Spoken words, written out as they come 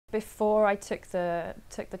before I took the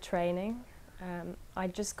training, I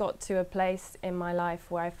just got to a place in my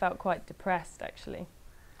life where I felt quite depressed, actually.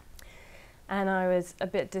 And I was a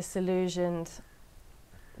bit disillusioned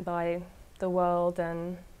by the world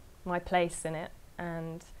and my place in it.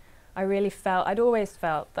 And I really felt, I'd always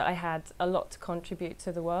felt that I had a lot to contribute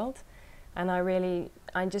to the world. And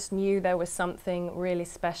I just knew there was something really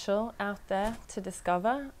special out there to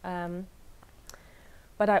discover.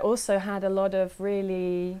 But I also had a lot of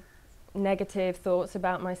really negative thoughts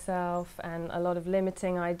about myself and a lot of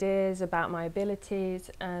limiting ideas about my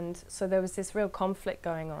abilities. And so there was this real conflict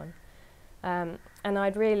going on. And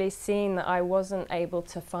I'd really seen that I wasn't able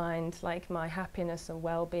to find like my happiness and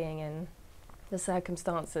well-being in the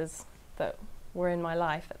circumstances that were in my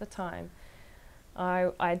life at the time.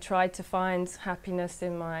 I tried to find happiness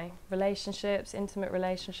in my relationships, intimate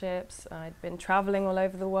relationships. I'd been traveling all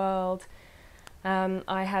over the world.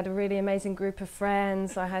 I had a really amazing group of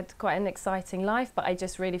friends. I had quite an exciting life, but I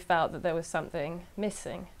just really felt that there was something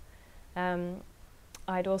missing.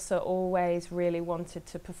 I'd also always really wanted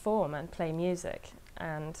to perform and play music,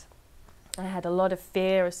 and I had a lot of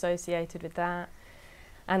fear associated with that.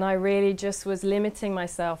 And I really just was limiting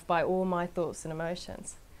myself by all my thoughts and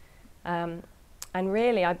emotions. And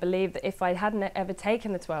really, I believe that if I hadn't ever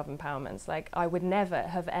taken the 12 empowerments, like I would never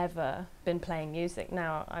have ever been playing music.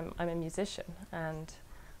 Now I'm a musician, and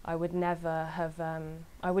I would never have,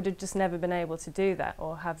 I would have just never been able to do that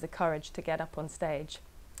or have the courage to get up on stage,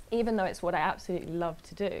 even though it's what I absolutely love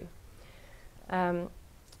to do.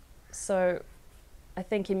 So I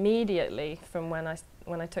think immediately from when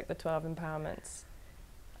I took the 12 empowerments,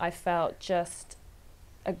 I felt just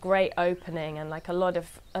a great opening and like a lot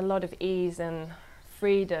of ease and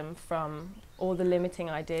freedom from all the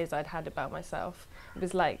limiting ideas I'd had about myself. It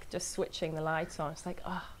was like just switching the lights on. It's like,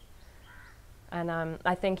 ah. And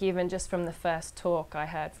I think even just from the first talk I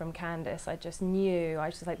heard from Candice, I just knew, I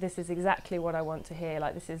was just like, this is exactly what I want to hear.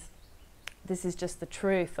 Like this is just the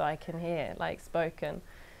truth I can hear, like spoken.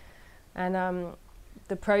 And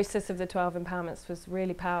the process of the 12 empowerments was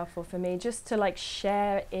really powerful for me, just to like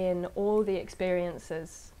share in all the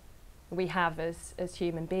experiences we have as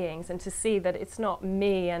human beings, and to see that it's not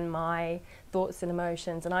me and my thoughts and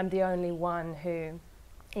emotions, and I'm the only one who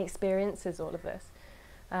experiences all of this.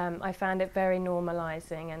 I found it very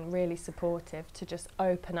normalizing and really supportive to just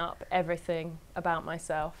open up everything about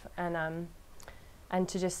myself, and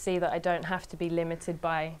to just see that I don't have to be limited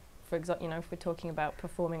by, for example, if we're talking about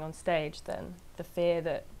performing on stage, then the fear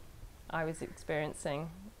that I was experiencing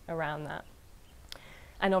around that.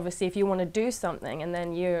 And obviously if you want to do something and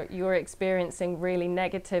then you're experiencing really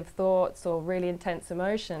negative thoughts or really intense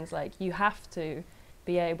emotions, like you have to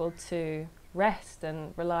be able to rest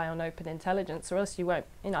and rely on open intelligence, or else you won't,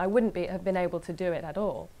 I wouldn't have been able to do it at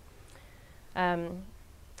all.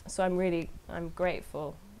 So I'm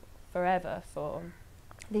grateful forever for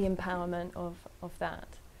the empowerment of that.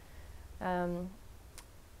 And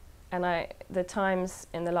the times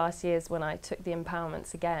in the last years when I took the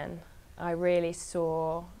empowerments again, I really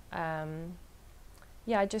saw,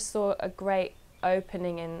 I just saw a great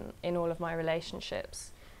opening in all of my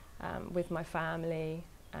relationships with my family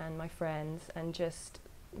and my friends, and just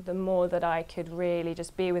the more that I could really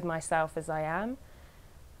just be with myself as I am,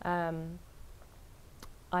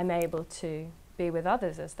 I'm able to be with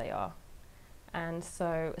others as they are. And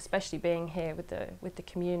so, especially being here with the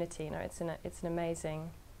community, it's an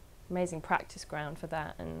amazing practice ground for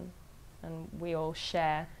that, and we all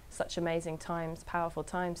share such amazing times, powerful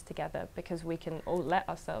times together, because we can all let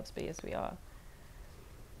ourselves be as we are.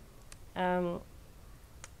 And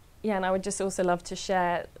I would just also love to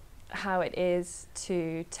share how it is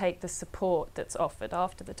to take the support that's offered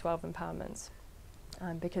after the 12 empowerments,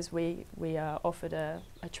 because we are offered a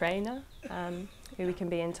trainer who we can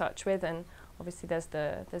be in touch with, and obviously there's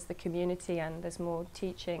the community, and there's more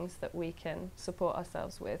teachings that we can support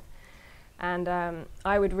ourselves with. And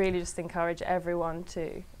I would really just encourage everyone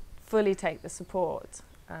to fully take the support,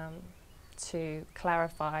 to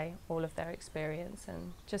clarify all of their experience,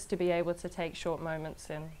 and just to be able to take short moments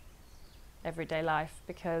in everyday life,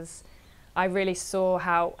 because I really saw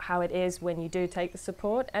how it is when you do take the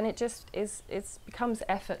support, and it becomes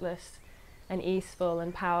effortless and easeful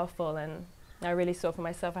and powerful. And I really saw for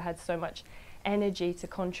myself I had so much energy to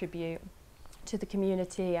contribute to the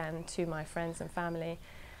community and to my friends and family.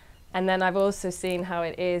 And then I've also seen how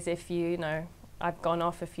it is if I've gone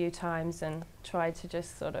off a few times and tried to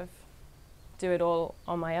just sort of do it all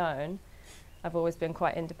on my own. I've always been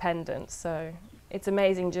quite independent, so it's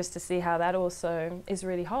amazing just to see how that also is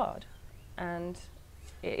really hard, and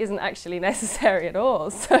it isn't actually necessary at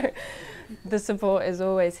all. So the support is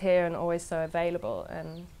always here and always so available,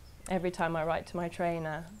 and every time I write to my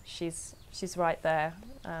trainer, she's right there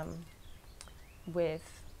with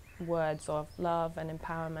words of love and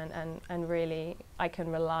empowerment, and really I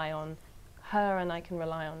can rely on her, and I can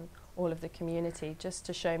rely on all of the community just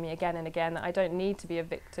to show me again and again that I don't need to be a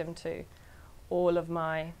victim to all of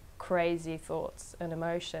my crazy thoughts and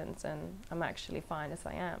emotions, and I'm actually fine as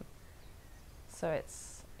I am. So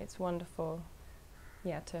it's wonderful,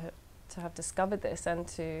 yeah, to have discovered this, and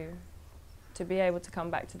to be able to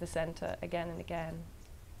come back to the centre again and again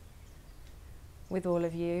with all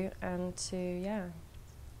of you, and to, yeah,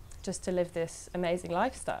 just to live this amazing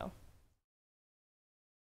lifestyle.